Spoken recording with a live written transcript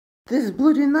This is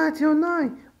Bluejays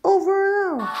 1909. Over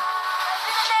and out.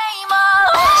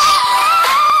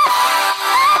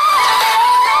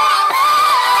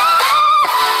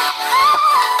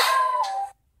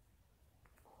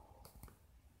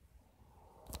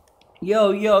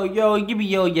 Yo, give me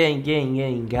yo,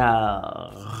 yang,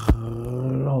 go.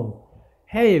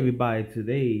 Hey everybody,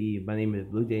 today my name is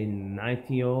Bluejays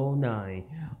 1909.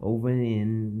 Over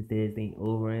and this ain't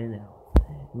over and out.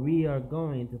 We are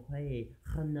going to play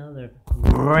another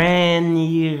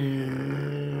granny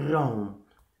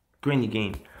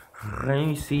game. Let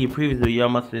me see previously y'all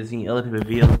must have seen elephant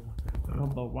reveal.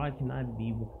 But why can I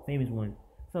be the famous one?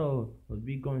 So what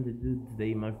we going to do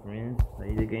today, my friends,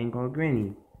 play the game called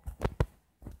Granny.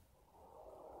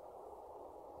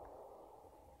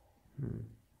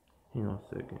 Hang on a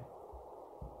second.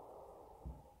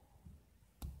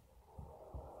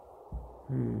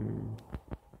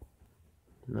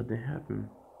 Nothing happened.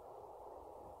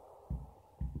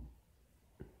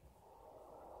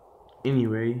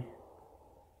 Anyway,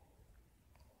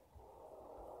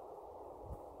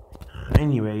 I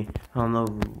don't know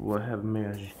what happened. Maybe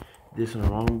I just did something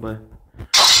wrong, but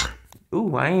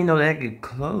ooh, I didn't know that could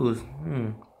close.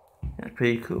 That's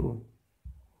pretty cool.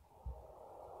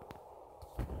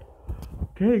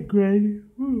 Okay, Granny.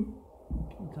 I'm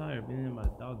tired. Being in my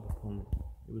dog's appointment.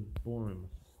 It was boring.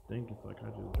 Stinking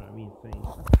psychiatrist drive me insane.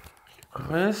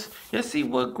 Let's see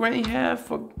what Granny had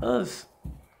for us.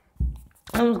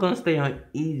 I was gonna stay on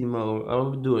easy mode.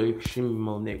 I'll do extreme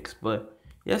mode next, but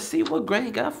let's see what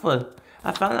Granny got for us.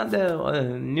 I found out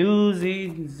that New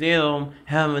Zerep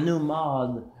have a new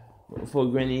mod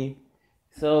for Granny.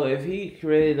 So if he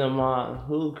created a mod,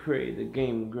 who created the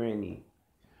game Granny?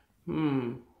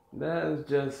 That is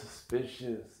just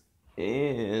suspicious.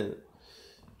 And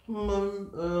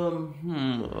a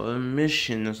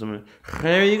mission or something.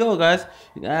 There you go, guys.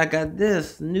 I got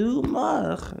this new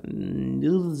mod,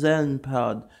 new Zen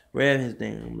pod. Whatever his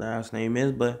last name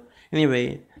is, but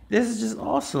anyway, this is just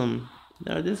awesome.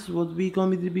 Now this is what we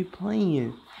gonna be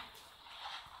playing.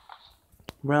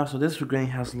 Wow, so this is what Granny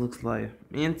house looks like.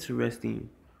 Interesting.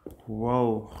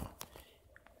 Whoa.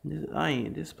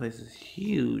 This place is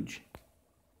huge.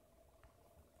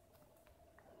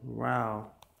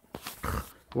 Wow.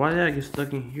 Why did I get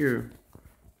stuck in here?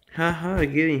 How did I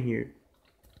get in here? Is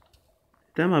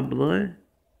that my blood?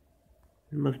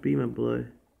 It must be my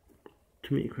blood.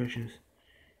 Too many questions.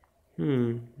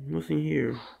 What's in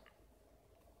here?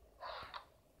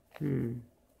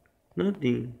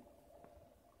 Nothing.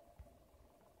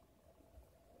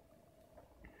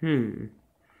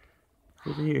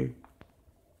 What's in here?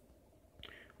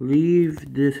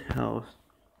 Leave this house.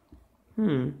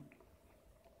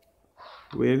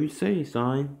 Whatever you say,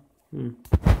 sign. I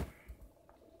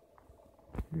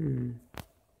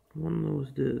wanna know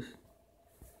what's this.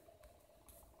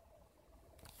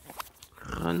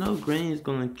 I know Granny's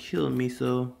gonna kill me,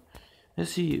 so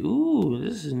let's see. Ooh,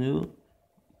 this is new.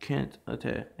 Can't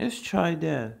attack. Let's try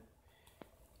that.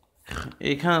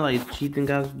 It kind of like cheating,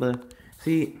 guys, but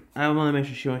see, I want to make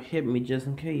sure she don't hit me just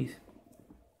in case.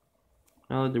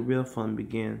 I'll let the real fun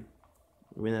begin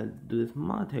when I do this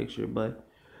mod texture, but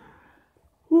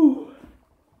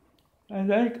I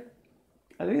think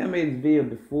I made this video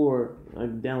before I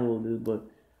downloaded this,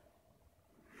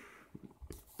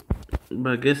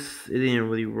 but I guess it didn't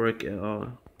really work at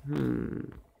all.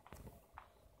 Do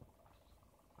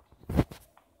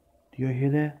you hear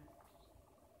that?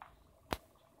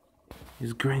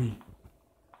 It's Granny.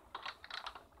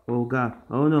 Oh God!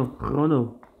 Oh no! Oh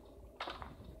no!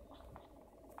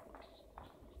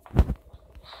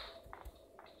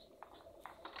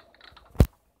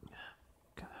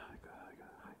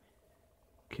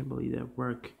 Can't believe that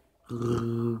worked.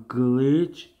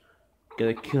 Glitch.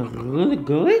 Gotta kill the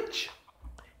glitch.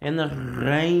 And the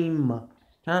rhyme.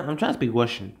 I'm trying to speak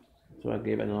Russian. So I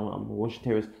gave it. I'm a Russian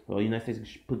terrorist. So the United States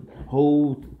should put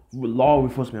whole law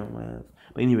enforcement on my ass.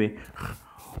 But anyway.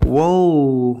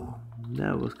 Whoa.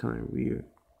 That was kind of weird.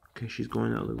 Okay, she's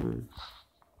going out of the room.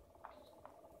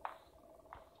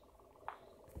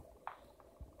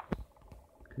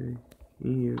 Okay.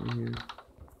 In here.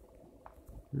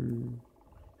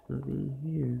 Nothing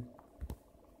here.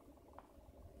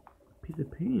 Piece of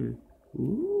paint.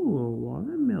 Ooh, a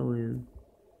watermelon.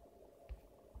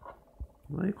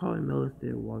 Why do you call it melon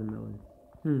instead of watermelon?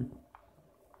 Okay.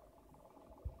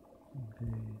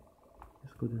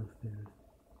 Let's go downstairs.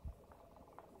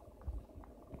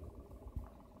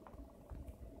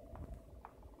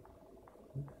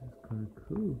 This is kind of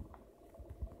cool.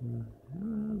 How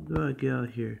do I get out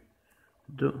here?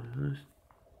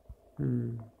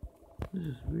 This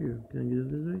is weird. Can I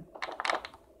get this way?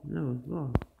 No, it's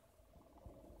locked.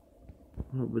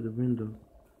 Over the window.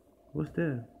 What's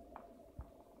that?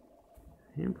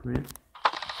 Handprint.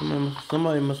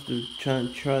 Somebody must have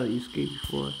tried to escape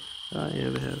before I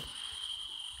ever have.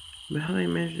 But how they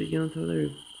managed to get onto there?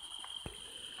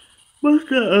 What's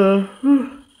that?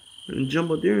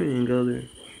 Jumbo deer ain't go there.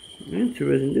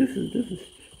 Interesting.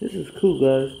 This is cool,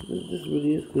 guys. This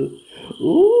really is cool.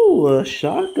 Ooh, a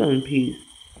shotgun piece.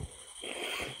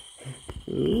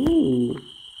 Ooh.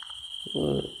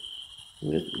 What?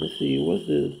 Let's see. What's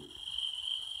this?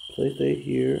 Place right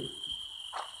here.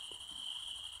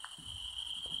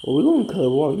 Well, we're gonna cut a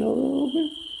watermelon open.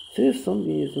 See if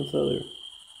something is inside there.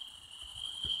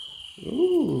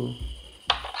 Ooh.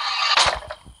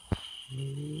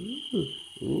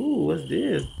 Ooh, what's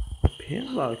this? A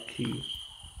padlock key.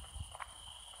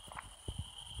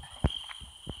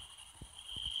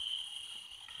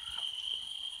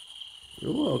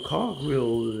 Ooh, a car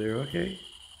grill over there, okay.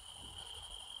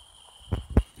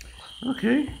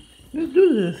 Okay, let's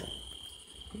do this.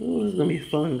 Ooh, this is gonna be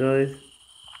fun, guys.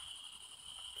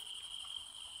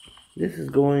 This is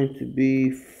going to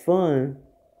be fun.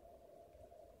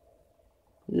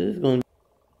 This is going to...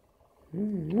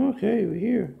 okay, we're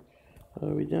here. Are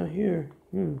we down here?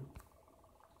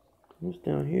 What's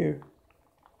down here?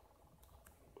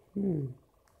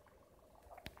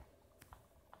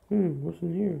 What's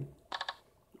in here?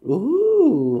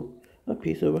 Ooh, a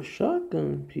piece of a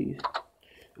shotgun piece.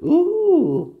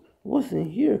 Ooh, what's in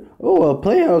here? Oh, a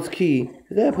playhouse key.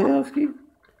 Is that a playhouse key?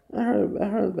 I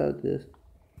heard about this.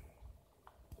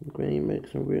 Granny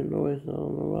makes some weird noise. I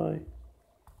don't know why.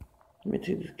 Let me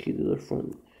take this key to the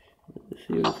front. Let's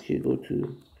see where this key go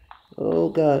to. Oh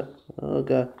God! Oh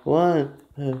God! One.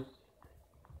 No!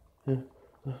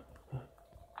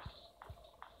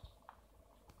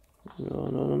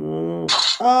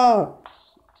 Ah!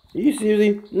 Are you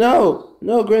seriously? No!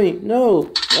 No, Granny!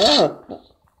 No! Ah!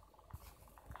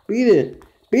 Beat it!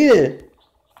 Beat it!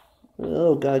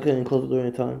 Oh God! I couldn't close the door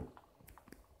in time.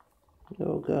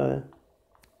 Oh God!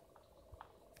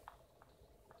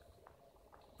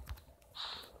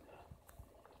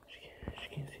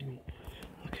 She can't see me.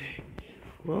 Okay.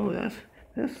 Well,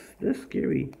 that's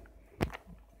scary.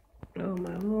 Oh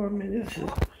my Lord, man! This is.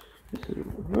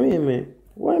 Wait a minute.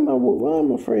 Why am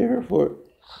I afraid of her for?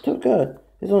 Oh God!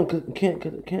 It's on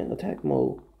can't attack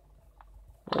mode.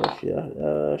 Oh shit!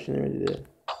 I shouldn't already did.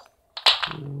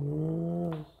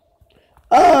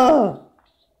 Ah!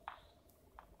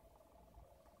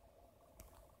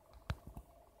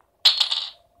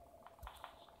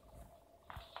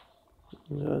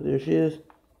 Oh, there she is.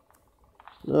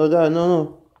 Oh God,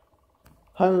 no.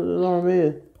 Hide in the alarm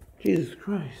bed. Jesus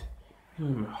Christ.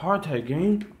 Heart attack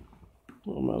game.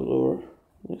 Oh my Lord.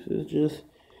 This is just...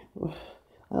 I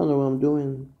don't know what I'm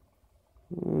doing.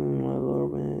 My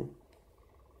Lord, man.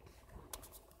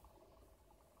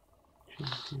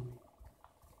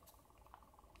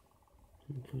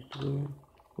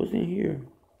 What's in here?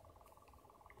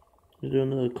 Is there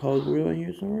another cog wheel in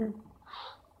here somewhere?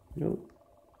 Nope.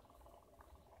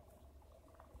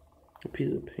 A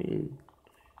piece of paint.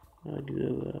 I'll get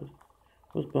that last.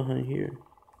 What's behind here?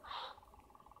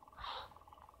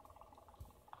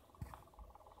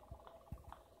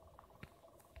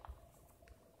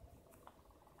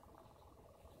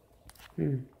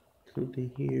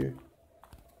 Something here.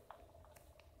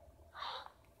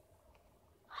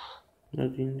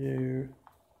 Nothing there.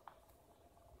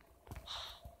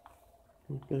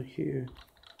 What's back here?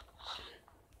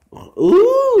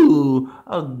 Ooh,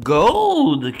 a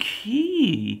gold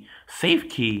key. Safe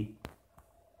key.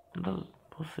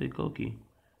 What's the gold key?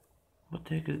 What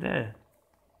the heck is that?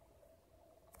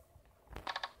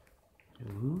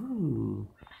 Ooh.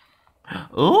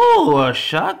 Ooh, a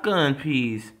shotgun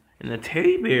piece. And a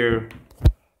teddy bear.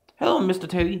 Hello, Mr.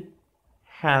 Teddy.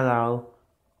 Hello.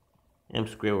 I'm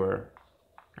Squirrel.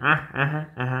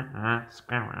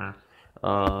 Squirrel.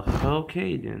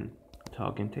 Okay then.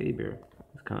 Talking teddy bear.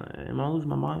 It's kinda, am I losing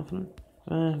my mind from it?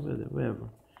 Whatever.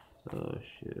 Oh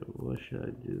shit, what should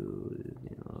I do?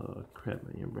 Crap,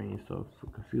 my brain's so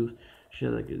confused.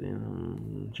 Should I get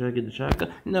in? Should I get the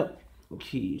shotgun? No.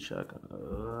 Key shotgun.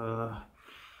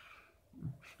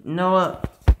 No, what?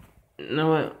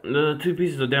 The two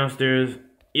pieces are downstairs.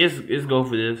 Yes, let's go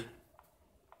for this.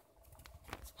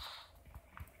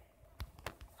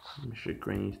 I'm sure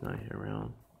Granny's not here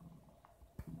around.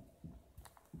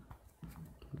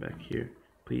 Back here.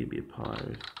 Please be a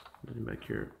pause. Nothing back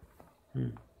here.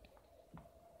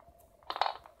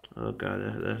 Oh God,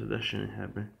 that shouldn't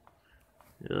happen.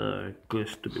 Good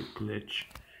stupid glitch.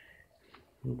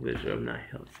 Glitch are not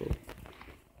helpful.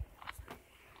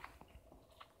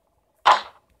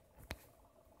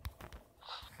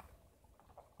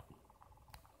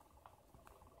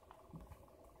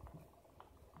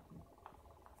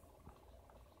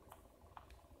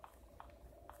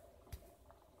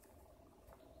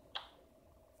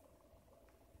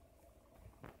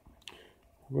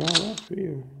 Wow, that's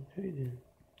weird. Okay then.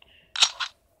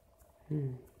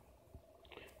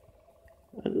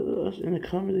 In the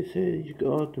comments they said you could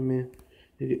ultimate.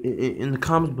 In the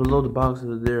comments below the box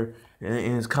is there.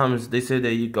 In his comments they said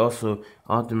that you could also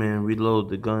ultimate and reload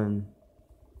the gun.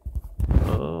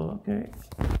 Oh, okay.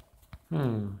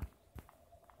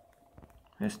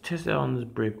 Let's test it on this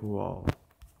brick wall.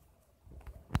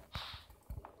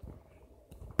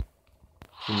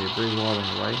 Give me a brick wall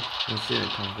on the right. Let's see it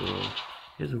come below.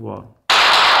 Here's a wall.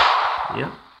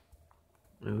 Yep.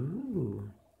 Ooh.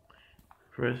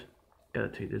 First, gotta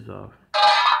take this off.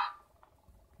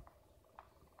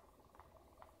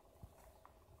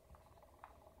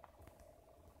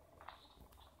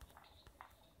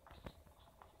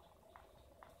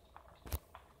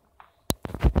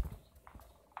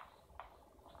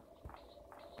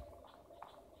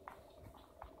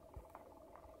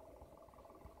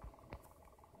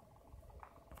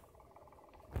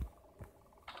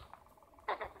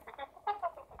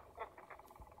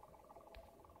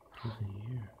 Nothing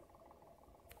here.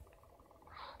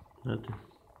 Nothing.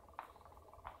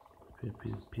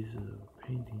 Pieces of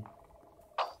painting.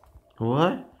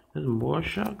 What? There's more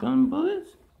shotgun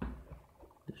bullets?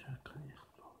 The shotgun is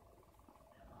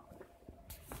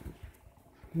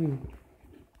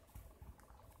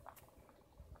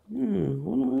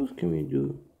what else can we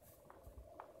do?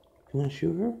 Can I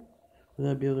shoot her? Will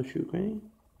I be able to shoot Granny?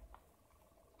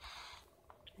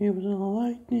 It was a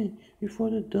lightning before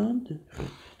the thunder.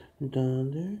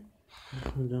 Thunder.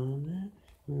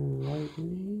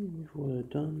 Lightning before the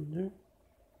thunder.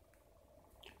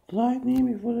 Lightning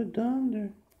before the thunder.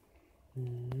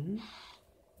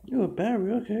 You're a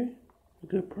battery, okay.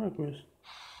 Good progress.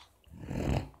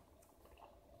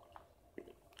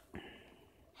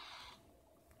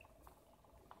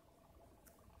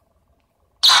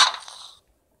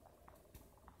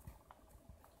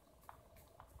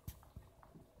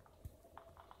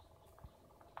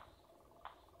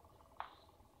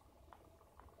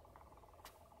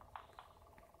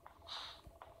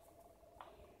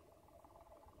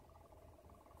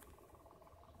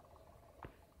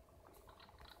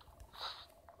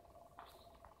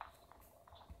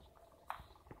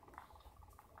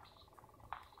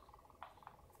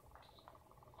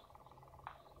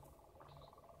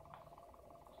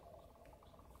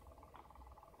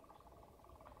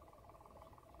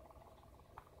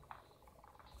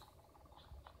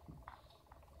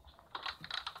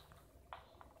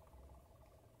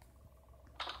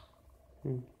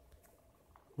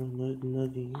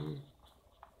 Nothing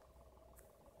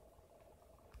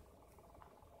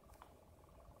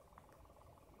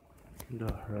here.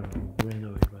 Her window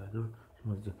here by the door.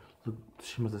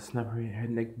 She must have snapped her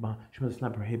neck behind. She must have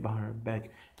snapped her head behind her back.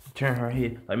 Turn her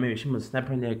head like maybe she must snap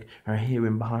her neck. Her head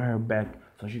went behind her back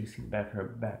so she could see the back of her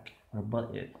back, her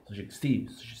butt head, so she could see.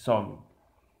 So she saw me.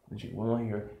 And she went on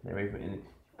here and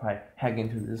probably hack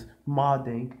into this mod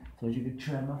thing so she could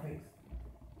trim my face.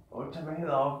 Or turn my head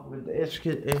off with the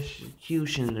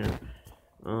executioner.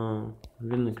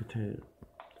 Villain container.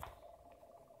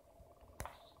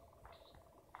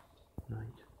 Nice.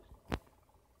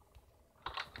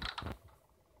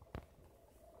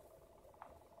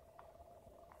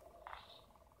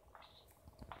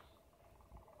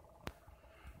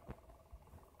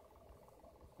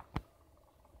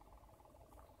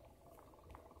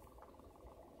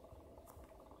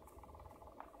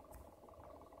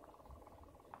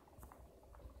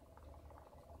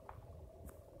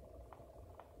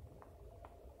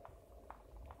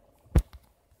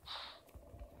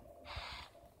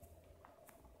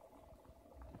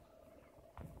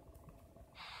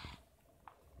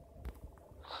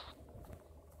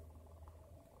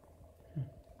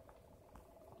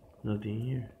 Nothing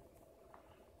here.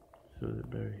 So the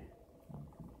berry.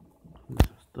 Some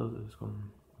stuff that's going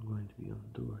to be on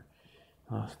the door.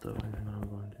 A lot of stuff I'm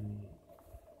going to need.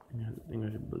 I think I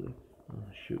should put a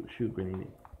shoot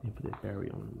grenade and put that berry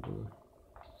on the door.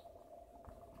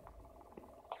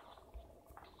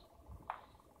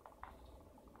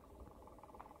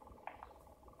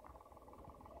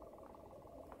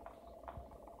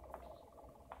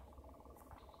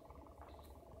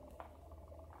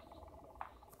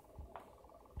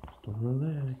 On the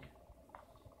leg.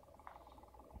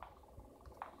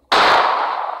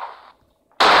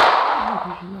 How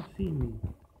did she not see me?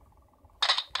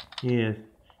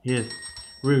 Yes.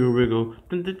 Wiggle.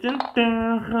 Dun, dun, dun,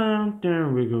 dun,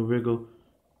 dun, wiggle.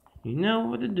 You know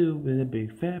what to do with a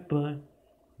big fat butt.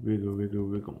 Wiggle.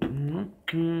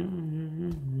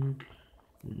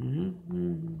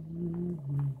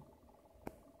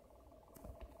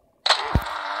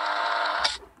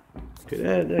 Okay,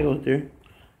 that goes there.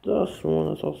 I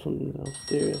sworn I saw something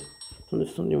downstairs.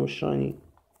 Something was shiny.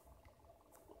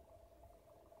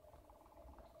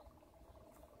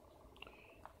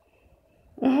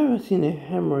 I haven't seen a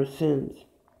hammer since.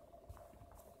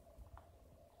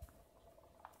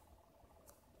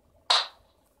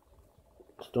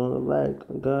 Still on the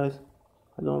lag, guys.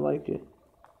 I don't like it.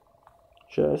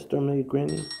 Should I exterminate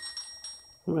Granny?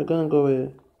 Where am I gonna go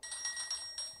with?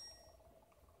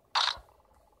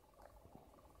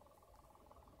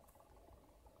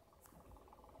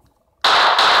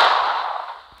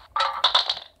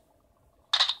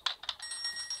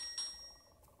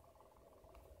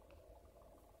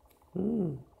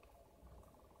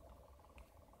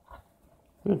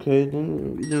 Okay,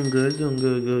 then you're doing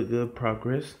good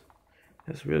progress.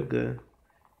 That's real good.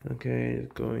 Okay,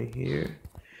 let's go in here.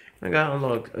 I got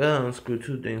unlocked. I got unscrew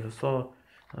two things. I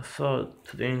saw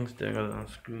two things that I got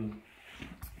unscrewed.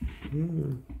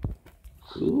 Ooh,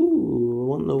 I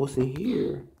wanna know what's in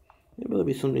here. It better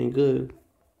be something good.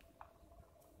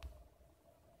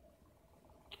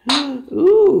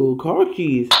 Ooh, car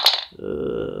keys.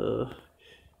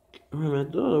 My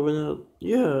daughter went out.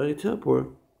 Yeah, I teleport.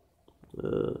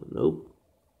 Nope.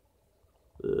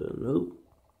 Nope.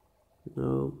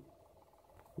 No.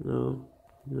 No.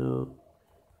 No.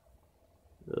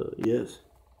 Yes.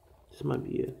 This might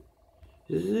be it.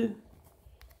 Is this it?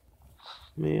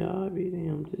 May I be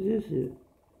damned. Is this it?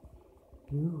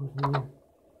 No, it's not.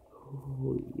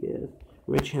 Oh, yes.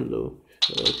 Rich handle.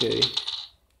 Okay.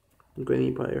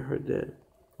 Granny probably heard that.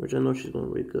 Which I know she's gonna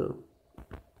wake up.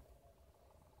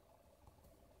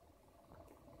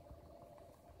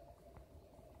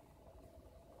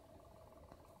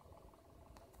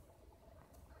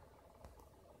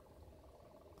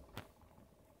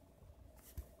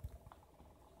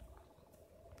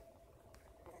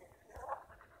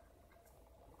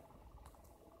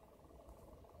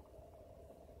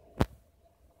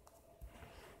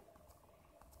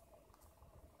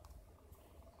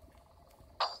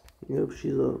 Yep,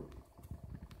 she's up.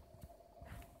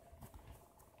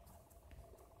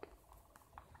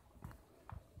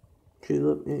 She's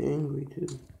up and angry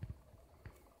too.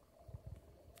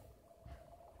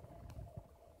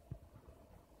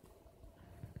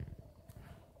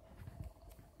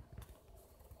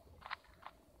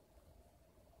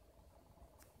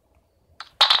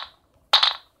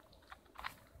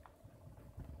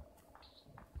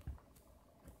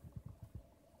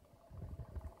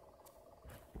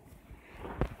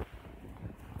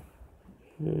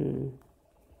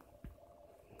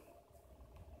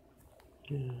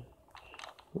 Yeah.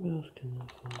 What else can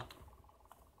I find?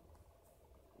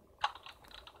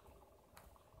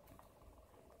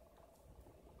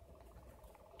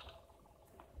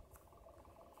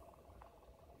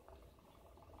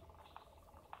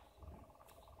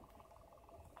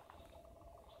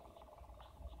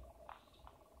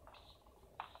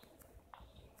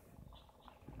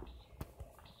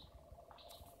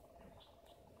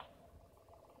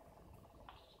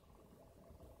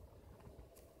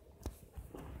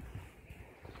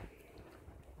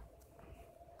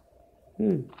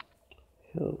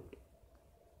 Help.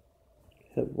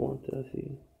 Help wanted, I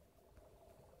see.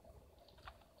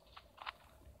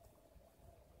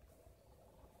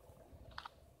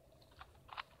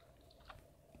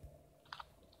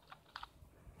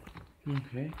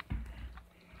 Okay.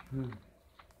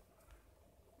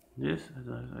 Yes,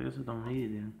 I guess I don't need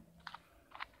it then.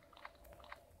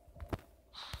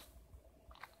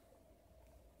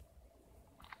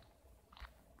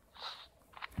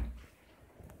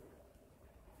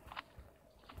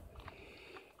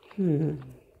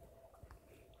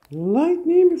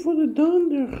 Lightning before the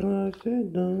thunder. I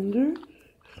said thunder.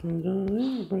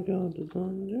 Thunder. Break out the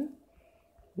thunder.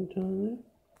 Thunder.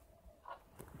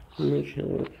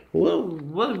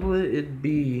 What would it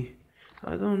be?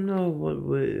 I don't know what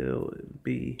would it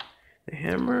be. The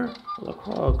hammer or the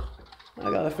clock?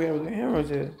 I gotta figure out what the hammer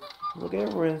is. Look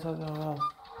everywhere inside the house.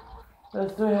 I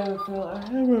still haven't found a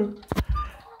hammer.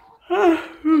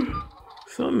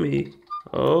 Some me.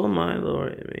 Oh my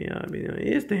lord. I mean,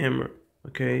 it's the hammer.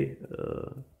 Okay.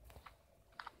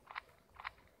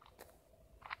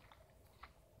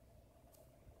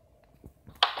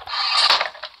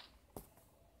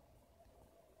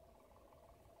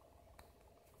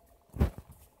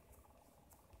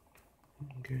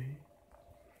 Okay.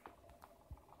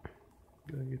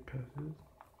 Gotta get past this.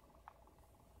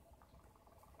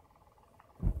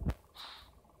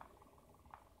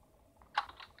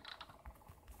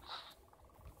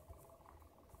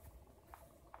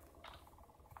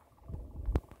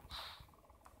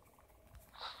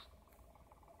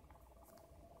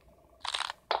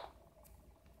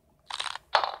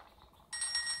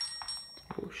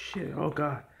 shit. Oh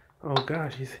god. Oh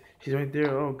god, she's right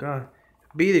there. Oh god.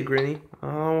 Beat it, Granny. I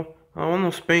don't want no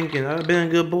spanking. I've been a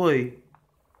good boy.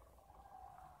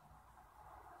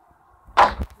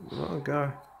 Oh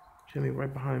god. She'll be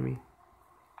right behind me.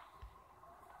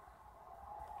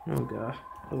 Oh god.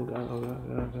 Oh god, oh god,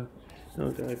 oh god.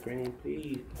 Oh god, Granny,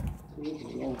 please. Please,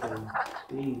 no, Granny.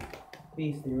 Please.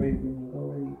 Please stay right, Granny. Go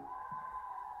right.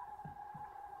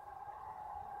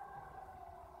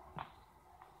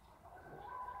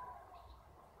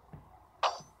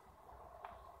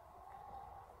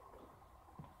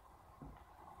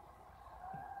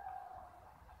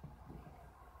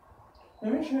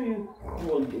 Let me show you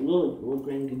what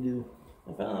Granny can do.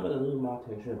 I found out about a little mock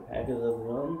texture pack of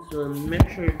them. So make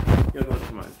sure you go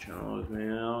to my channels,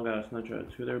 man. I don't got a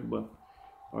Snapchat, Twitter,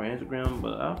 or Instagram,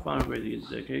 but I'll find a way to get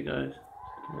that, okay, guys?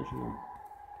 I'll let you know.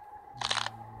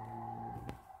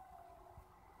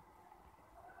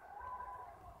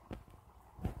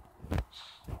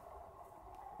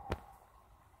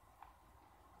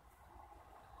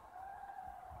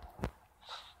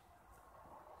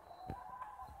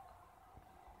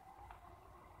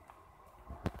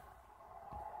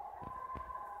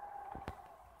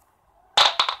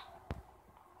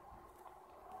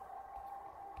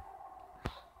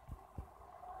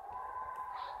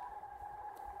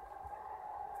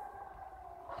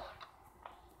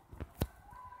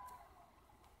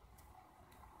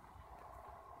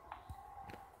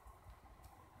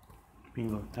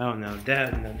 Bingo. Oh, now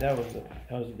that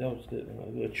was good.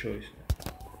 A good choice.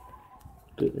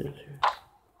 Good answer.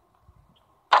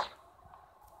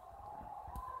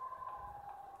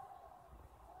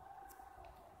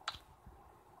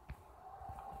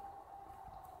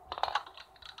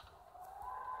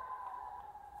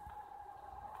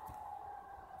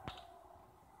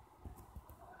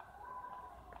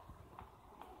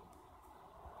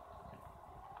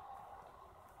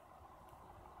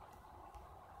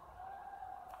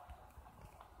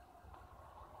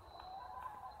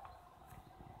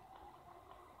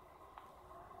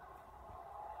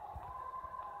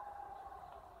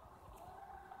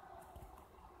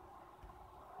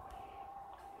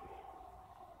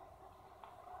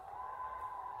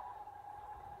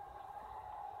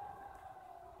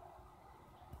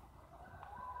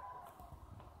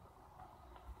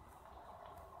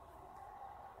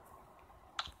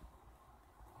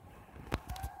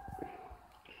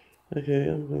 Okay,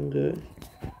 I'm doing good.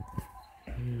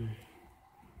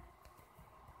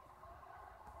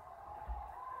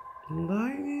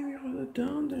 Lightning before the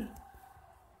thunder.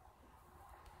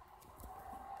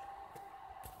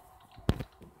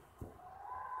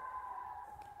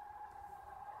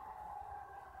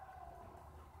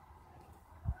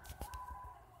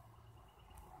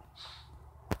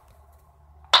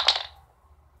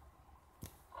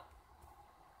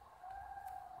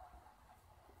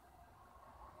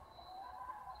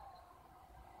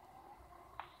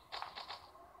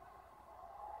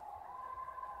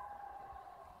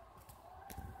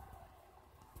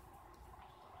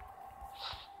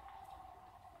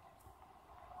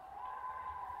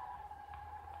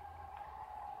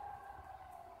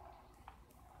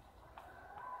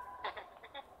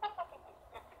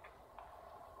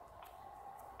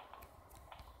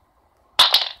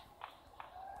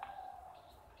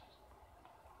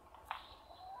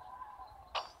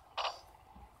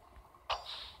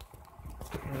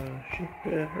 She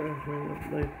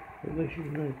like she's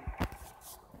right.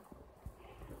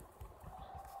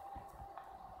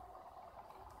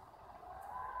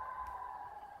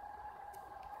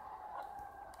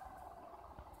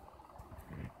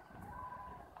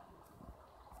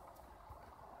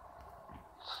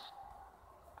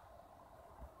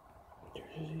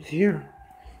 He's here.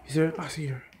 He's there. I see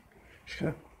her.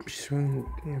 She's swinging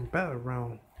and bat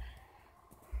around.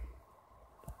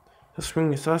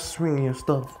 Stop swinging your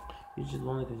stuff. You just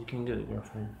lonely because you can't get a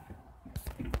girlfriend.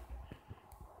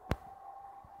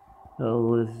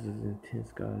 Oh, this is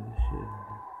intense, guys. This shit.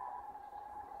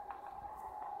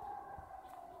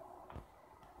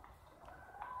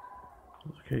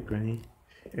 Okay, Granny.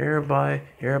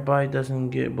 Everybody doesn't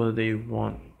get what they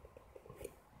want.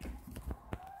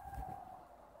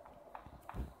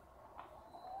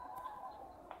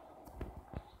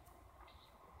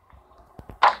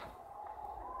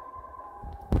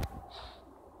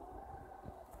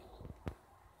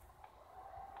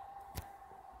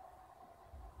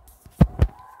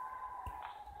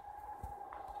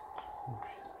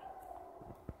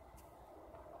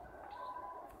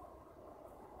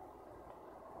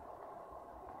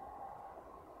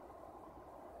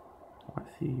 I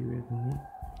see you, Granny.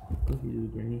 Look at you,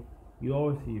 Granny. You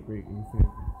always see a great Granny.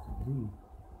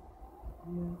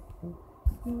 Yes.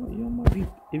 You might be,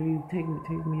 if you take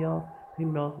me off,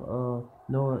 no,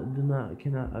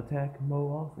 cannot attack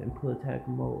mode off and put attack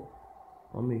mode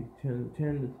on me. Turn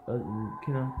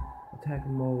attack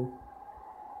mode,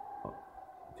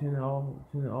 turn it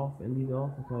off and leave it off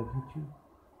until I hit you.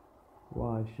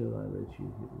 Why should I let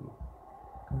you hit me?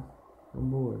 Cause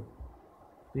I'm bored.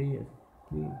 See,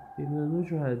 the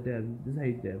neutral has dab. This is how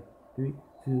you dab. 3,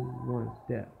 2, 1,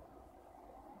 dab.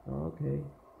 Okay.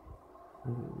 So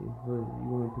you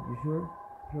want me to be sure?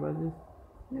 Sure about this?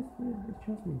 Yes,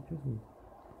 trust me.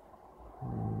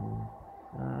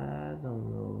 I don't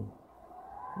know.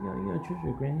 You don't trust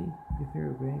your granny, your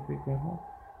favorite great grandpa?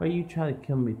 Why you try to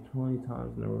kill me 20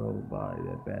 times in a row by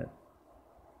that bad?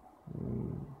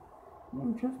 No,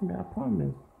 trust me, I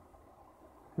promise.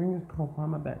 Fingers crossed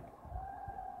behind my back.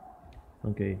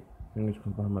 Okay, fingers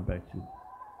crossed behind my back too.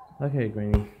 Okay,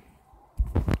 Granny.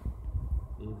 If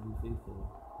you say so.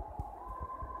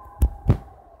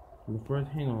 But first,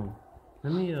 hang on.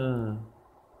 Let me do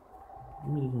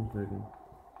one second.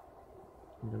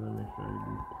 I'm gonna make sure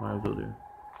you quiet over there.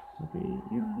 Okay,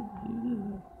 you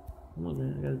good. Come on,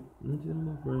 man. Let me do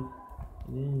them first,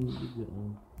 and then you get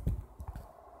on.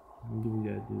 Let me give you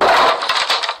that, dude.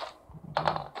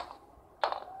 Okay.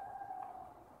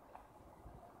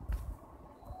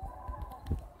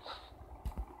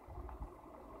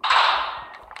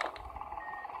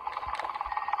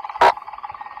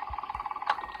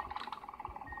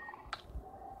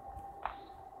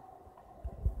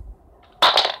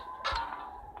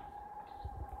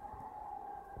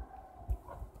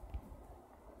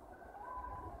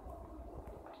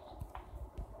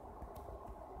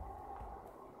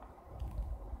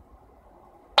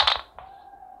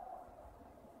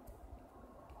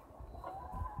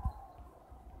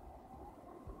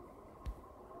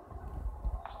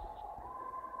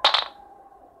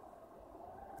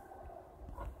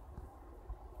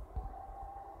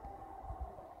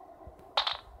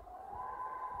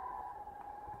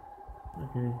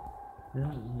 Okay.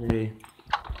 Yeah, okay.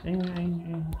 Ain't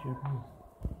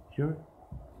sure?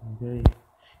 Okay.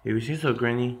 If you see so,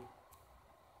 Granny.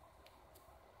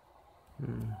 Do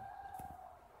you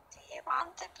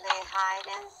want to play hide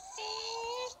and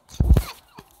seek?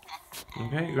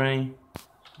 Okay, Granny.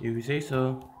 If you say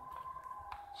so.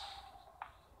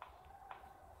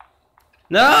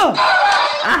 No!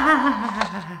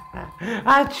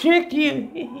 I trick you!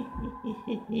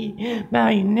 Now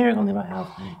you're never gonna leave my house.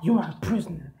 You're my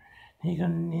prisoner. You're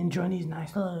gonna enjoy these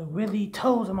nice little really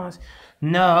toes of mine.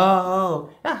 No!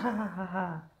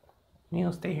 You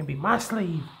gonna stay here and be my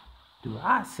slave. Do what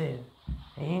I said.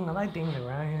 I ain't gonna like things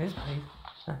around here in this place.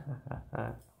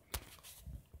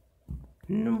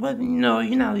 But you know,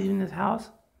 you're not leaving this house.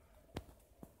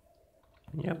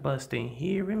 You're busting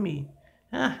here with me.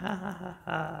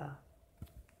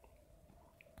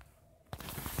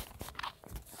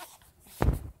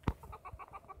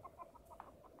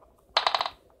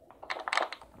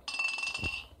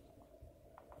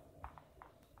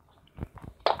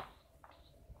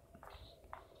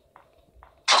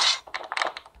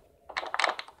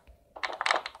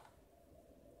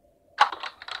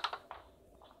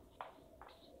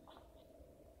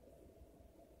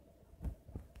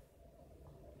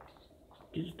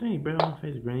 Get your thing, bro, on my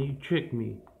face, Granny. You tricked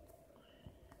me.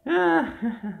 That's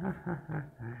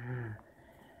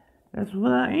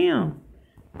what I am.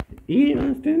 You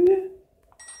understand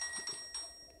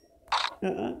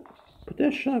that? Put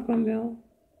that shotgun down.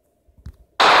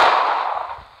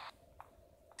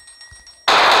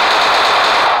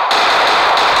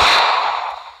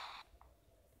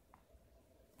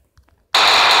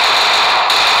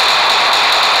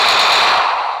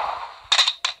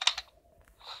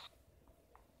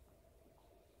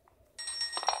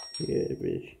 Yeah,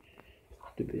 bitch.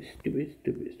 Stupid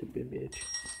bitch.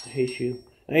 I hate you.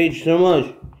 I hate you so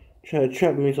much. Try to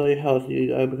trap me inside your house.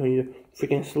 I become your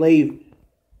freaking slave.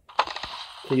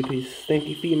 So you put your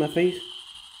stinky feet in my face.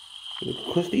 Your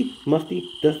crusty, musty,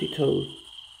 dusty toes.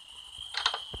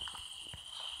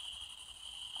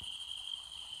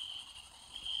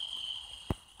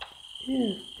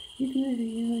 Yeah, you can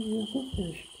you're so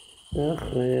fish. Yeah,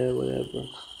 whatever.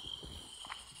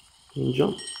 You can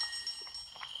jump.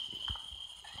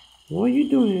 What are you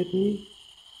doing, Anthony?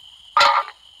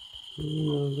 You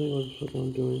know exactly what the fuck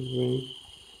I'm doing, Granny.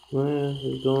 My ass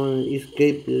is going to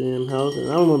escape the damn house,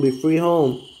 and I'm gonna be free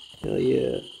home. Hell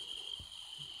yeah.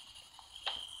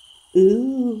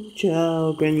 Ooh,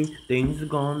 child, Granny, things are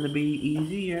gonna be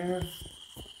easier.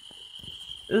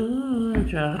 Ooh,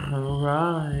 child,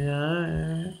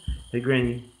 right. Hey,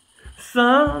 Granny.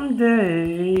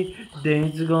 Someday,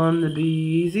 things are gonna be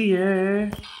easier.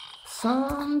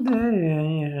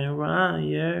 Someday, right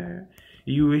here,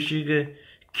 you wish you could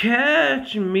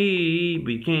catch me,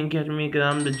 but you can't catch me 'cause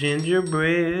I'm the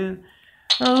gingerbread.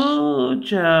 Oh,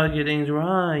 child, get things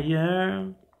right, yeah.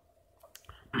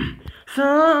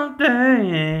 Some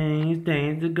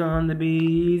things are gonna be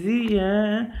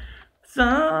easier.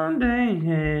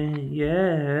 Someday,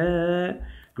 yeah.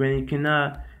 Granny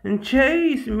cannot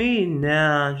chase me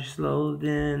now. She slowed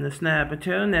in the snap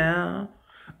until now.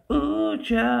 Ooh,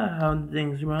 child, how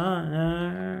things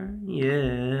run,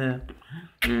 yeah.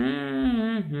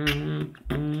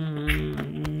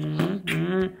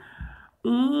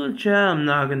 Ooh, child, I'm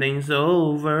knocking things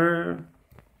over.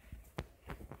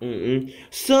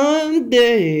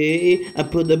 Someday I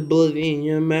put a bullet in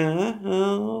your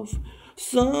mouth.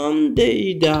 Someday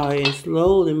you die in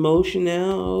slow motion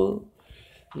now.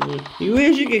 You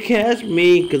wish you could catch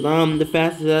me, 'cause I'm the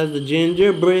fastest as the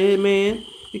gingerbread man.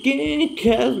 You can't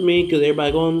catch me, 'cause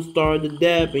everybody gonna start to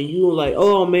dap, and you like,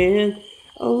 oh man.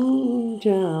 Oh,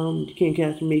 child, you can't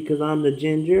catch me, 'cause I'm the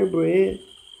gingerbread.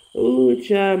 Oh,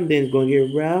 child, then it's gonna get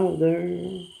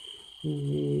louder.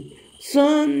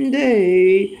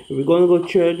 Someday we're gonna go to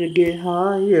church and get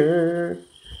higher.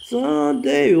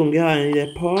 Someday we're gonna get higher in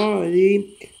that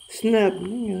party. Snap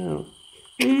me out.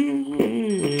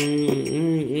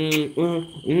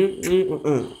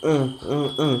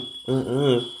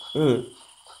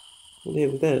 What the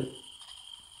heck was that?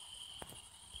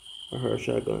 I heard a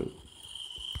shotgun.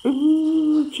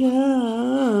 Ooh,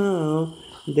 child,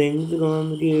 things are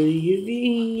gonna get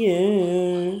easier.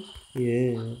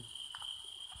 Yeah.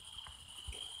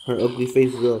 Her ugly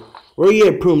face is up. Where you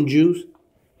at, Prune Juice?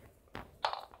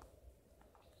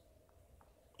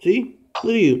 See?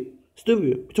 Look at you.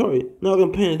 Stupid. Victoria. Now I'm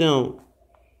gonna pan it down.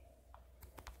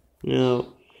 Now,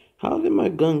 how did my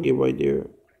gun get right there?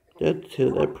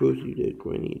 That proves you did,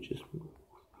 Granny. Just.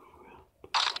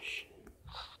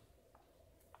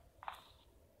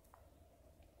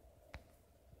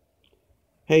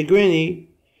 Hey, Granny.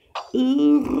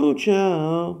 Ooh,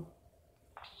 child.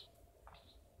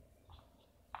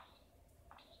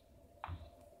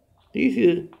 Do you see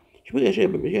this? She put that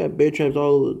shit. She got bear traps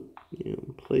all over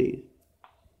the place.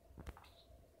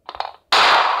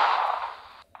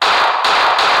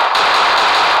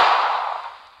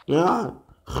 Nah,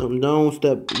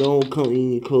 don't come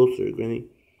any closer, Granny.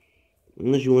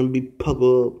 Unless you want to be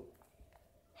puckered up.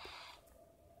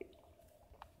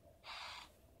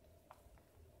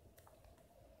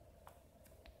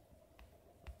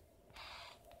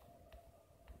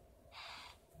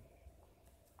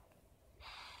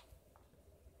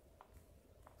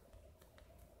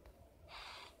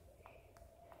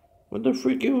 What the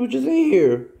freak was just in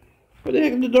here? What the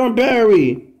heck is the darn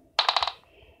battery?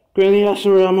 Granny, I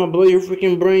swear I'm gonna blow your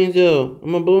freaking brains out.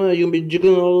 I'm gonna blow out. You're gonna be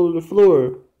jiggling all over the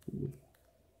floor.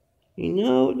 You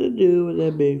know what to do with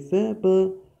that big fat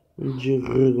butt.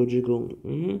 Jiggle, jiggle.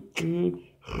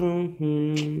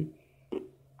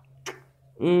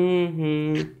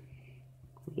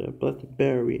 That plastic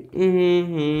berry.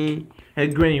 Hey,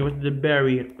 Granny, what's the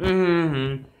berry?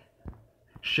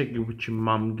 Shake it what your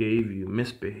mom gave you.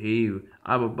 Misbehave.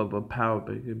 I have a power,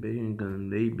 but baby ain't gonna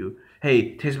leave you.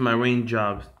 Hey, taste my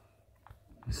raindrops.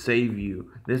 Save you.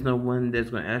 There's no one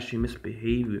that's gonna actually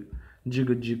misbehave you.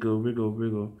 Jiggle, jiggle, wriggle,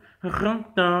 wriggle.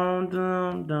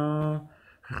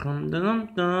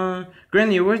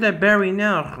 Granny, where's that berry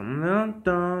now?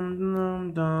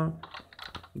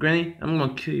 Granny, I'm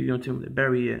gonna kill you. You don't tell me the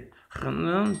berry yet.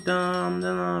 Wriggle,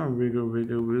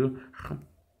 wriggle, wriggle.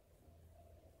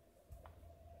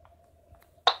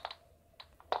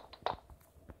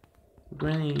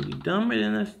 Granny, you dumber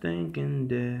than a stinking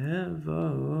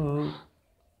devil.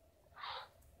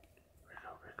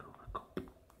 Wriggle, wriggle, wriggle.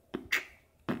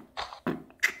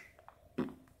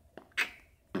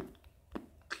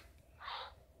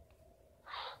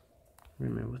 Wait a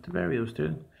minute, what's the berry was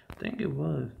too? I think it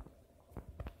was.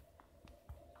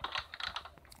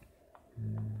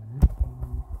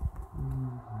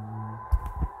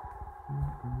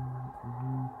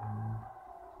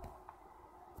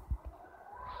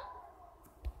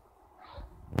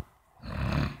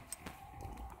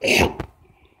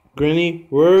 Granny,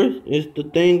 where is the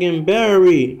thinking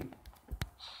berry?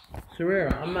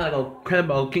 Serrera, I'm not gonna crap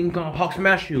about King Kong Hawk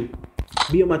smash you.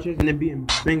 Be on my chest and then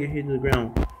bang your head to the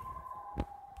ground.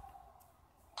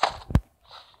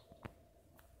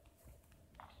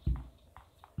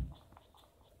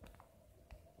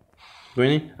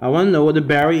 Granny, I wanna know what the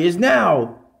berry is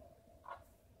now.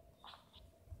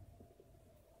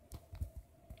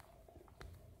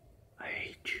 I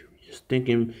hate you. You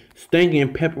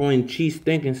stinking pepperoni cheese,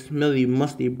 stinking smelly,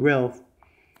 musty breath.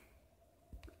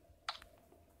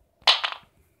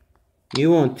 You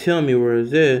won't tell me where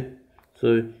it's at.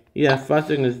 So you got 5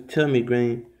 seconds to tell me,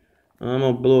 Granny. I'm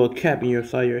gonna blow a cap in your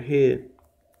side of your head.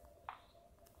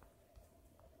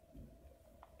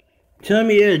 Tell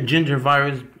me you're a ginger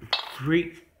virus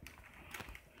freak.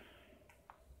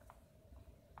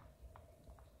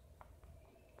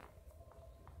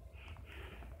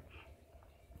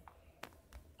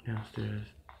 Downstairs.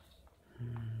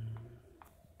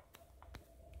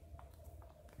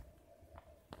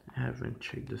 I haven't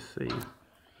checked the safe.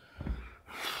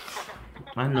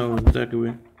 I know exactly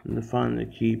where to find the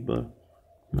key, but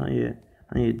not yet.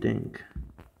 I need to think.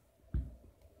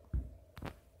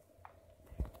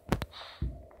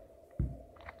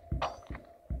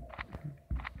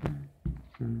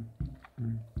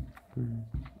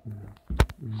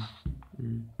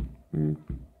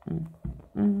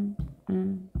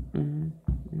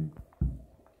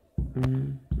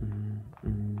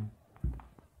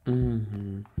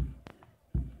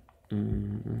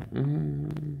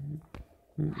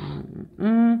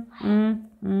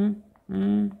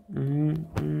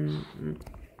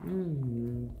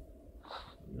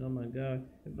 Oh my god,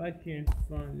 if I can't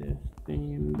find this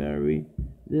stingberry,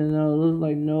 then it looks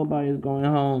like nobody's going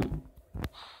home.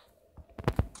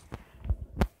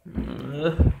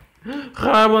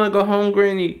 I wanna go home,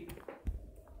 Granny.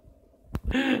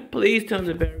 Please tell me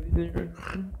the berry's there.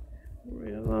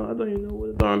 I don't even know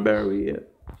where the darn berry is.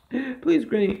 Please,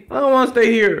 Granny, I don't wanna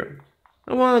stay here.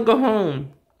 I wanna go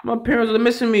home. My parents are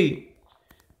missing me.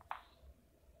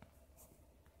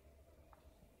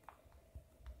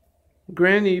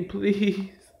 Granny,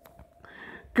 please.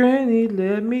 Granny,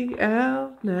 let me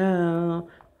out now.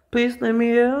 Please let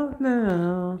me out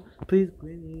now. Please,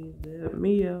 Granny, let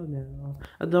me out now.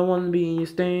 I don't want to be in your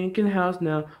stinking house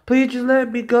now. Please just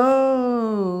let me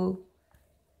go.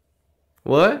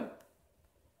 What?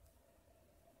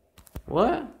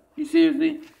 What? You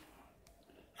seriously?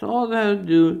 So all I have to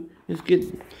do is get...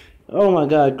 Oh my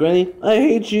god, Granny, I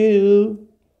hate you.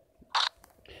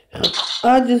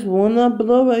 I just wanna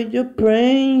blow out your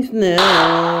brains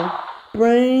now.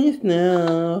 Brains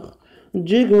now.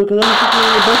 Jiggle, cause I'm sticking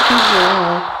in your butt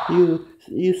now.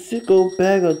 You sicko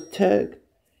bag of tech.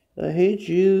 I hate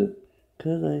you,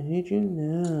 cause I hate you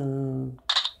now.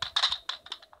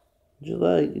 Just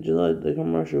like the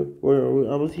commercial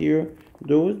where I was here, the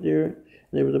door was there, and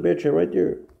there was a bear chair right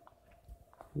there.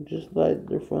 Just like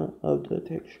the front of the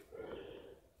picture.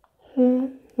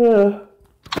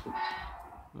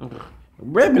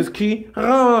 Rabbit's key?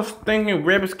 I was thinking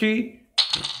rabbit's key.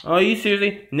 Are you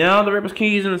seriously? Now the rabbit's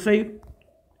key is in the safe?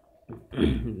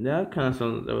 That kind of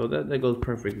sounds, that goes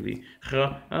perfectly.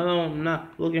 I'm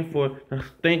not looking for a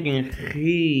stinking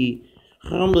key.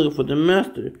 I'm looking for the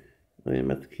master. Oh yeah,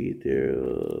 master key there.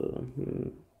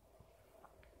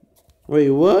 Wait,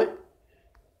 what?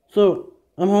 So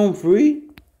I'm home free?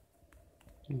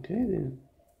 Okay then.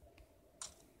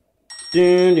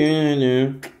 Dun dun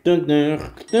dun dun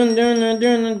dun dun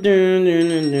dun dun dun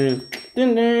dun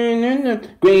dun.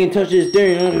 Green touches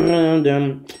dun dun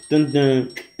dun dun dun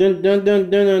dun dun dun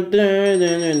dun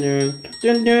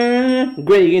dun dun.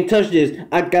 Great, you can touch this.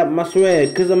 I got my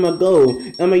swag, cause I'm a go.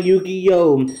 I'm a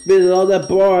Yu-Gi-Oh! Visit all the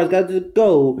bars, got to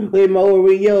go. With my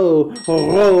Oreo. Ho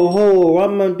ho,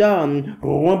 Ramadan.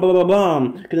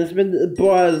 Rum-ba-ba-bam. Cause I spend the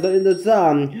bars in the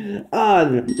sun.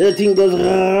 The team goes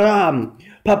ram.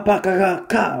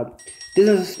 Pa-pa-ka-ka-ka. This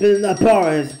is spinning the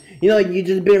bars. You know, you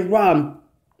just been robbed.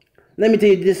 Let me tell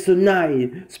you this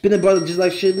tonight. Spin the bars just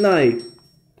like shit night.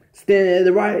 Standing at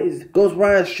the rise. Ghost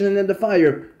rise shooting at the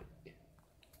fire.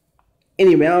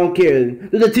 Anyway, I don't care.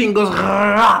 The team goes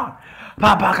rah.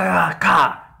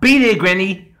 Pa-pa-ka-ka-ka. Beat it,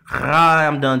 Granny.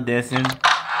 I'm done dancing.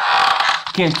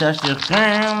 Can't touch this.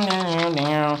 Bye,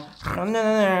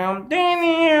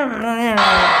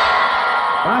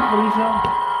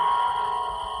 Felicia.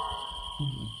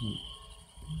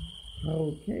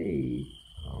 Okay.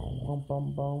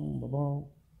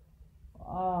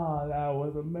 Ah, that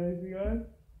was amazing, guys.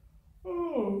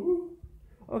 Oh.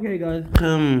 Okay, guys.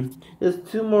 There's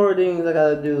 2 more things I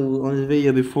gotta do on this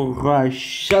video before I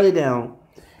shut it down.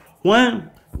 One,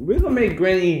 we're gonna make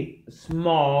Granny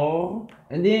small,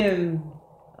 and then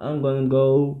I'm gonna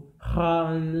go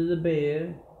under the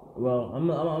bed. Well, I'm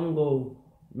gonna go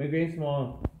make Granny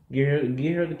small, get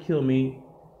her to kill me,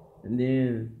 and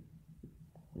then.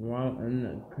 While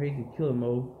in crazy killer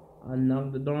mode, I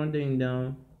knock the darn thing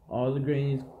down. All the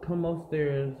grannies come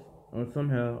upstairs, or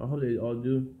somehow, I hope they all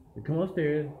do. They come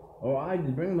upstairs, or I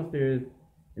just bring them upstairs,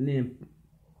 and then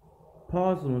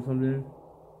pause them or something.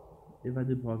 If I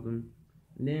do pause them,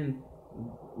 and then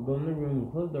go in the room,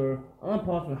 close the door,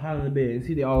 unpause them, hide in the bed, and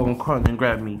see they all gonna crawl and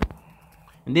grab me.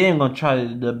 And then I'm gonna try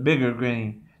the bigger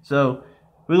granny, So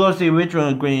we're gonna see which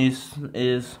one of Granny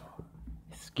is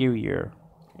scarier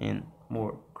and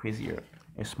more crazier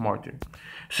and smarter.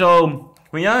 So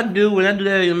when I do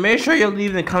that, make sure you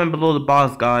leave in the comment below the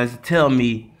box, guys, to tell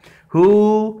me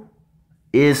who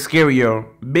is scarier,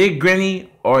 Big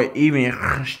Granny or even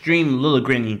extreme little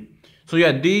Granny. So you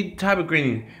got these type of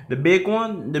Granny: the big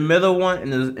one, the middle one,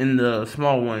 and the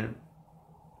small one.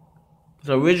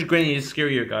 So which Granny is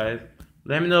scarier, guys?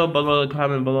 Let me know below the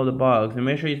comment below the box, and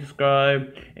make sure you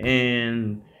subscribe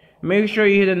and make sure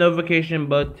you hit the notification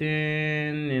button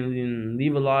and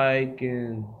leave a like,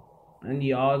 and I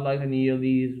need all likes. I need at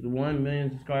least 1 million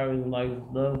subscribers and likes and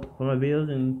stuff for my videos,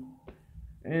 and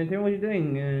tell me what you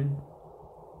think. And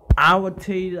I will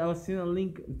tell you, I will send a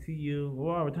link to you,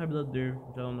 or I will type it up there,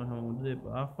 which I don't know how I'm gonna do it,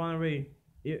 but I'll find a way.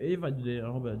 If I do that, I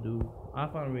hope I do.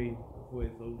 I'll find a way for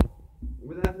it. So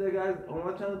with that said, guys, on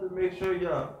my channel, to make sure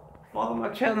y'all follow my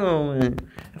channel, and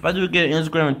if I do get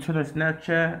Instagram, Twitter,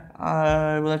 Snapchat,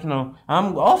 I will let you know.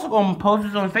 I'm also gonna post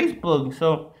this on Facebook,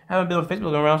 so I haven't been on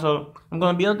Facebook around, so I'm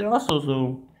gonna be out there also.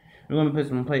 So we're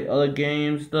gonna play other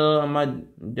games stuff. I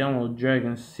might download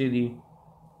Dragon City.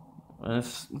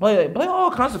 Play all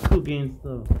kinds of cool games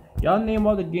stuff. Y'all name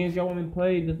all the games y'all want me to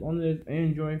play just on this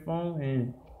Android phone,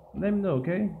 and let me know,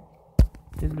 okay?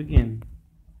 Let's begin.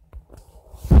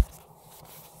 The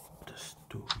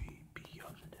story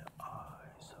beyond the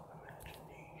eyes of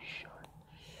imagination.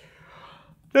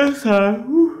 This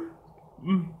time,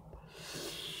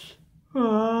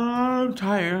 I'm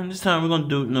tired. This time we're gonna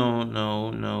do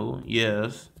no,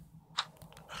 yes.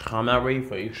 I'm not ready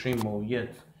for extreme mode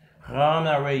yet. I'm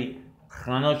not ready.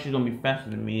 I know she's gonna be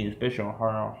faster than me, especially on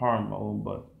hard mode,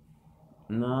 but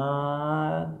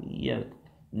not yet.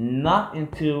 Not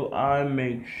until I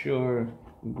make sure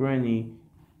Granny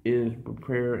is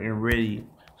prepared and ready.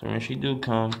 So when she do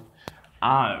come,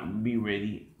 I'll be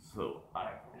ready. So I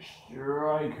can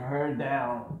strike her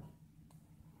down.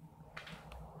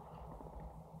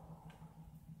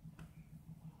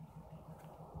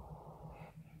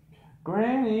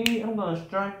 Granny, I'm gonna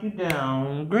strike you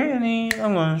down. Granny,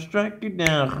 I'm gonna strike you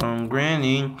down.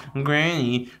 Granny,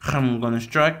 Granny, I'm gonna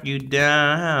strike you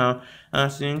down. I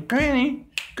said, Granny,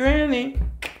 Granny,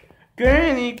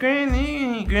 Granny,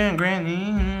 Granny,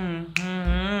 Granny,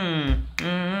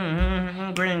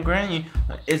 Granny.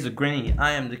 It's a Granny.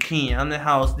 I am the king. I'm the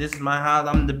house. This is my house.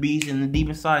 I'm the beast in the deep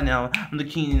inside now. I'm the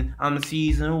king. I'm the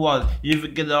seas and water. You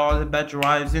forget all about your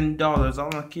wives and dollars. I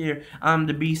don't care. I'm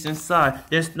the beast inside.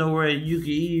 There's nowhere you can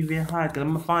even hide. Cause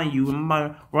I'm gonna find you with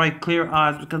my right clear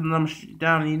eyes. Because I'm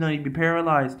down and you know you'd be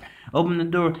paralyzed. Open the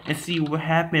door and see what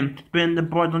happened. Spin the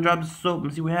bar. Don't drop the soap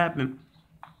and see what happened.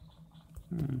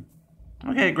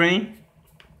 Okay, Granny.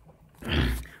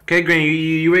 Okay, Granny,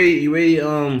 you ready? You ready?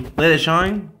 Let it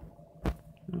shine.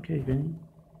 Okay, Granny.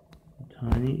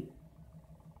 Tiny.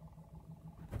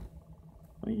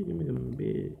 Why you gonna make them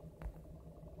big?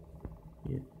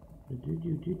 Yeah.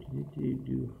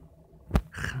 Do.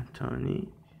 Tiny.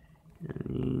 I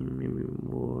need maybe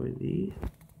more of these.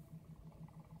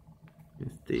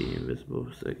 And stay invisible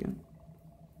for a second.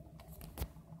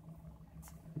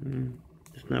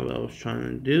 That's not what I was trying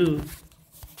to do. Do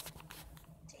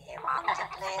you want to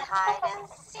play hide and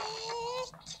seek?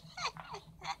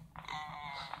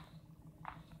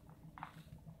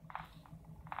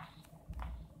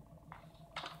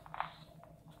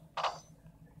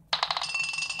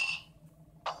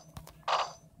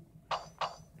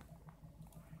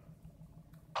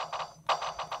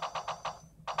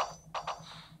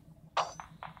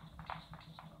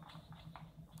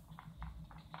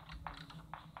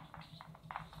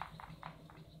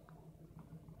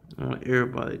 I want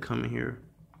everybody coming here.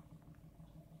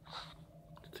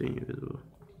 Stay invisible.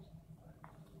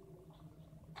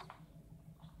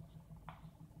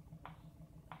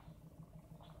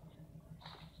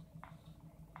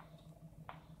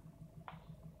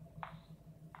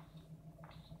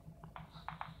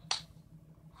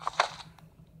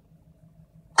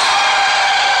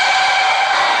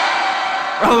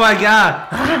 Oh my god!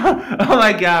 Oh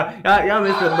my god! Y'all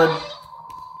missed it, but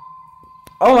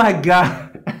oh my god!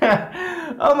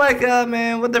 Oh my god,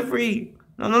 man! What the freak?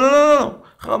 No!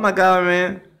 Oh my god,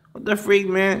 man! What the freak,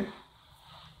 man?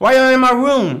 Why y'all in my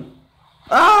room?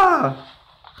 Ah!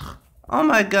 Oh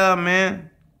my god, man!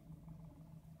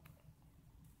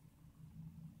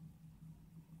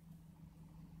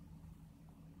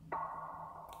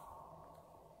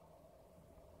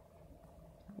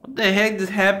 What the heck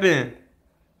just happened?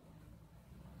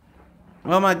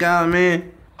 Oh my god,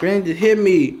 man! Granny just hit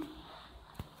me.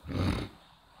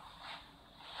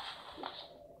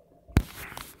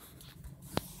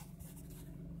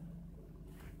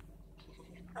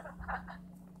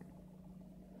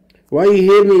 Why you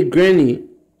hit me, Granny?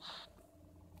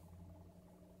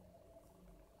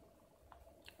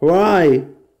 Why?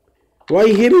 Why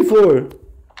you hit me for?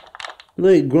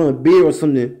 Like growing a beard or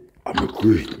something. I'm a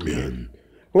great man.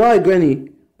 Why,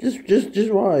 Granny?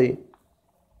 Just why?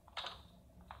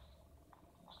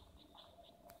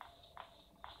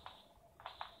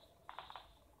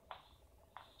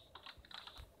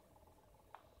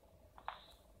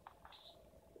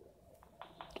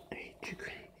 I hate you,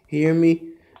 Granny. Hear me?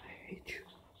 I hate you.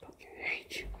 Fucking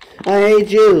hate you. I hate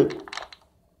you.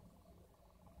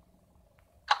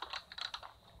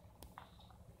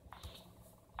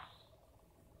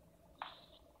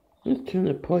 Let's turn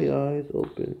the pie eyes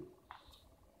open.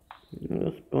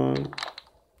 No spawn.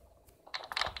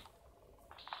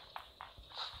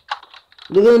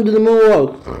 Look at him do the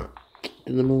moonwalk.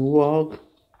 Do the moonwalk.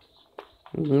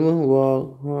 Do the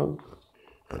moonwalk.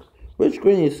 Which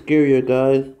Granny is scarier,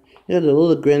 guys? Yeah, the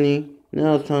little Granny.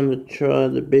 Now it's time to try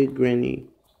the big Granny.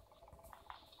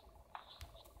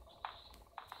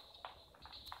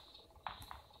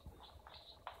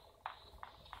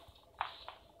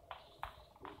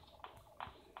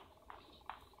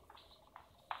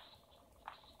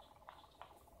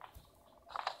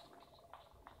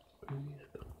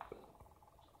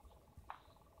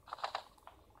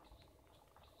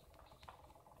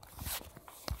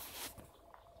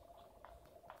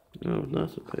 No, I was not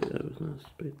supposed. I was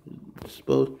not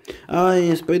supposed. I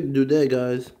ain't supposed to do that,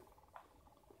 guys.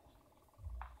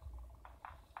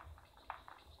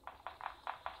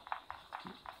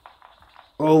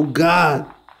 Oh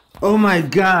God! Oh my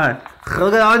God!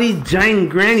 Look at all these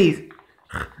giant grannies!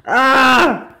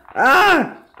 Ah!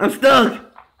 Ah! I'm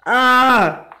stuck!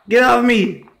 Ah! Get off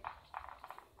me!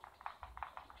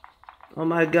 Oh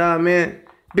my God, man!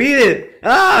 Beat it!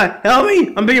 Ah! Help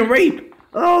me! I'm being raped!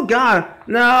 Oh God!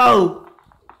 No!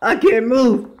 I can't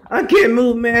move! I can't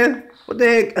move, man! What the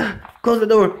heck? Close the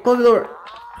door! Close the door!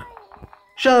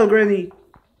 Shut up, Granny!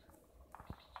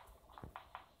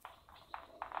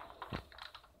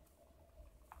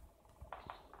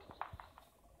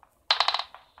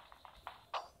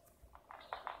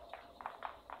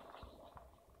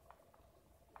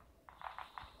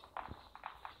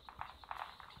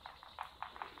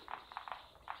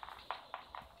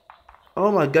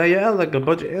 Oh my God, you're like a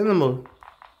bunch of animals.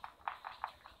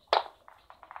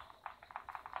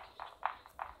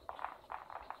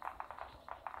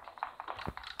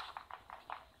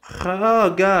 Oh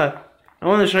God, I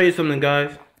want to show you something,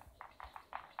 guys.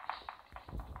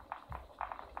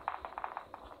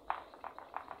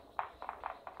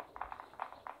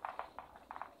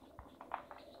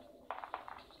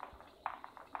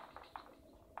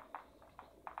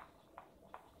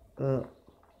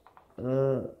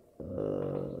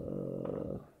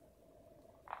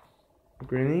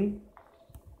 Granny?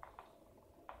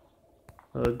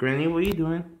 Granny, what are you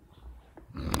doing?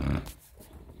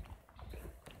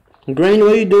 Granny,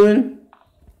 what are you doing?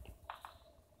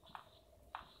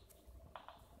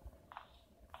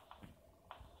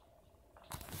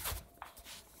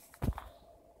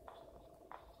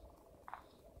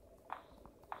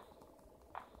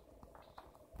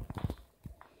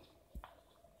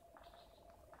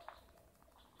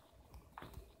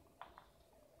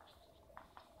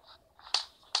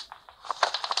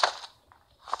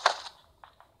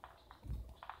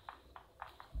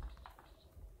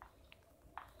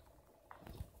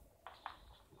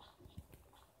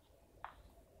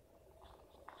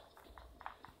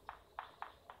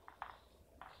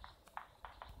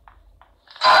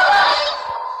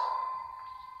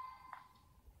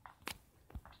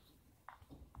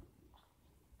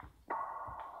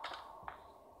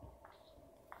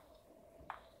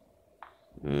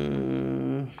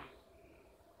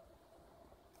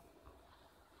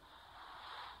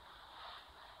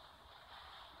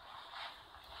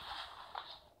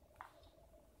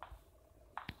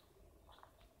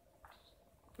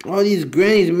 All these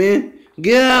grannies, man.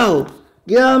 Get out!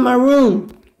 Get out of my room!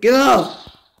 Get out!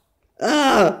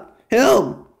 Ah!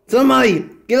 Help! Somebody!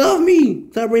 Get off me!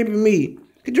 Stop raping me!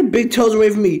 Get your big toes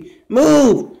away from me!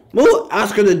 Move! Move!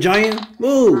 Oscar the Giant!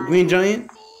 Move! Green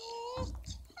Giant!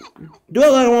 Do I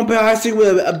like one pair I see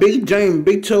with a big giant,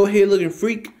 big toe head looking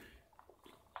freak?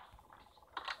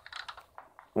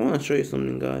 I want to show you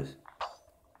something, guys.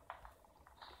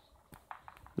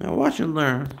 Now watch and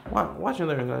learn. Watch and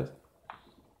learn, guys.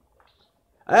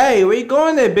 Hey, where you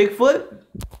going there, Bigfoot?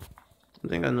 I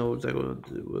think I know exactly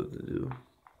what to do.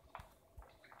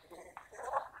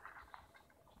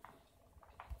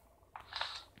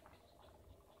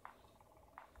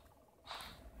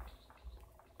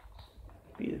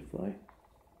 Beat it, fly.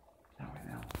 Not right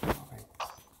now. Alright.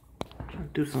 I'm trying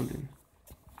to do something.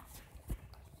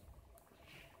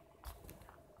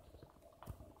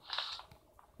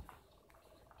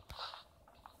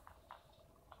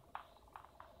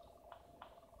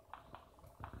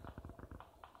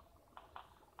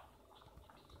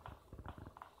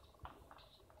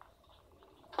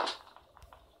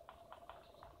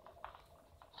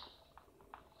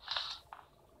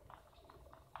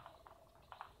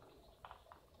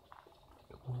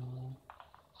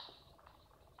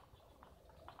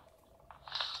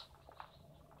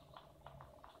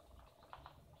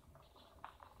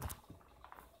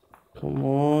 Come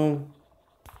on.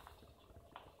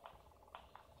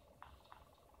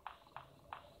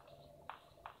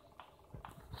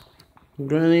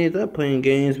 Granny, stop playing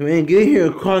games, man. Get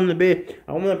here, crawl in the bed.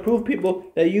 I want to prove people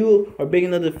that you are big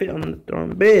enough to fit on the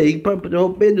darn bed. You probably put the whole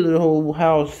bed to the whole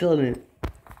house ceiling.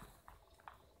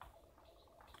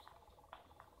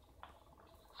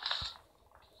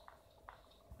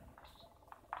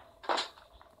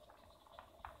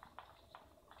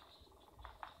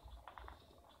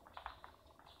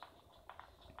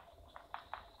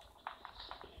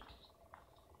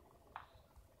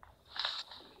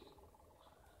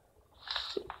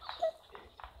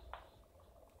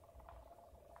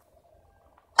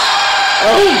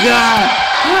 Oh God!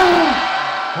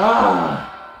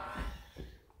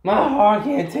 My heart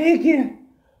can't take it.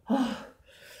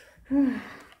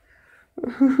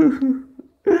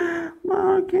 My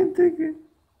heart can't take it.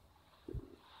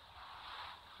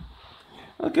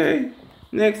 Okay,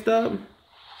 next up.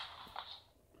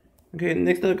 Okay,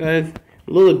 next up, guys.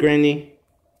 Little Granny.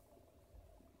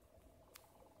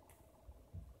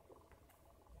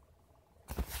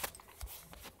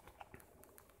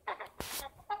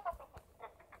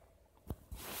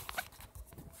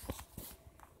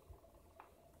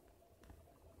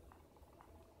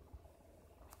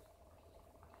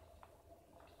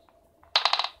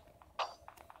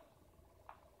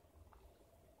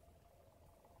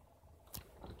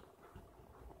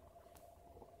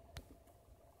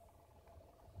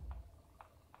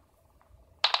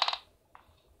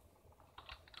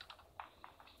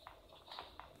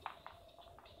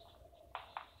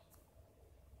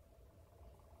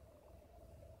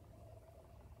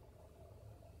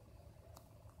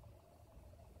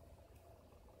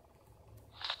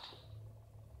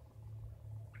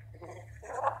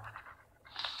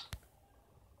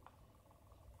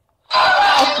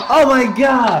 Oh my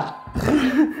God!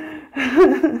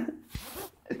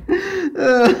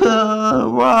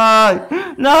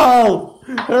 Why? No!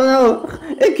 No!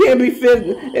 It can't be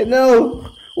fit. No!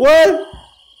 What?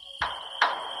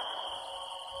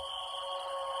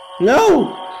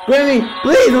 No! Granny,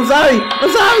 please! I'm sorry!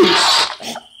 I'm sorry!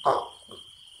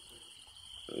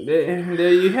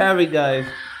 There you have it, guys.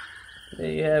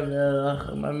 There you have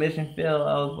it. My mission failed.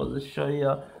 I was supposed to show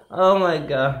y'all. Oh my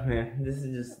God, man! This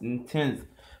is just intense.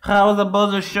 I was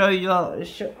supposed to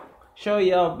show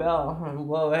y'all about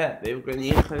what happened when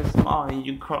you were small and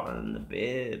you crawled in the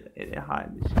bed and it hide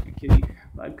the shit could kill you.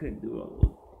 But I couldn't do all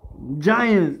those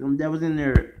giants that was in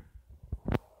there.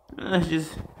 It's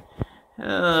just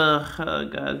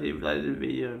guys, if you like this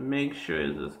video, make sure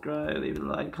to subscribe, leave a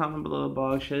like, comment below the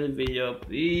box, share the video,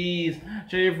 please.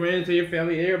 Share your friends, share your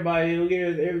family, everybody who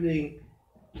cares, everything.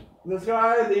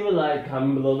 Subscribe, leave a like,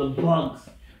 comment below the box.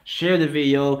 Share the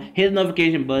video, hit the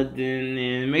notification button,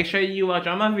 and make sure you watch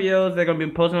all my videos. They're gonna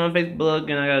be posted on Facebook,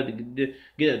 and I gotta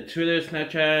get a Twitter,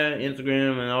 Snapchat,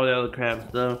 Instagram, and all that other crap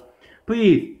stuff.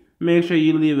 Please make sure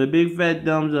you leave a big fat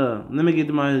thumbs up. Let me get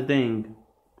to my thing.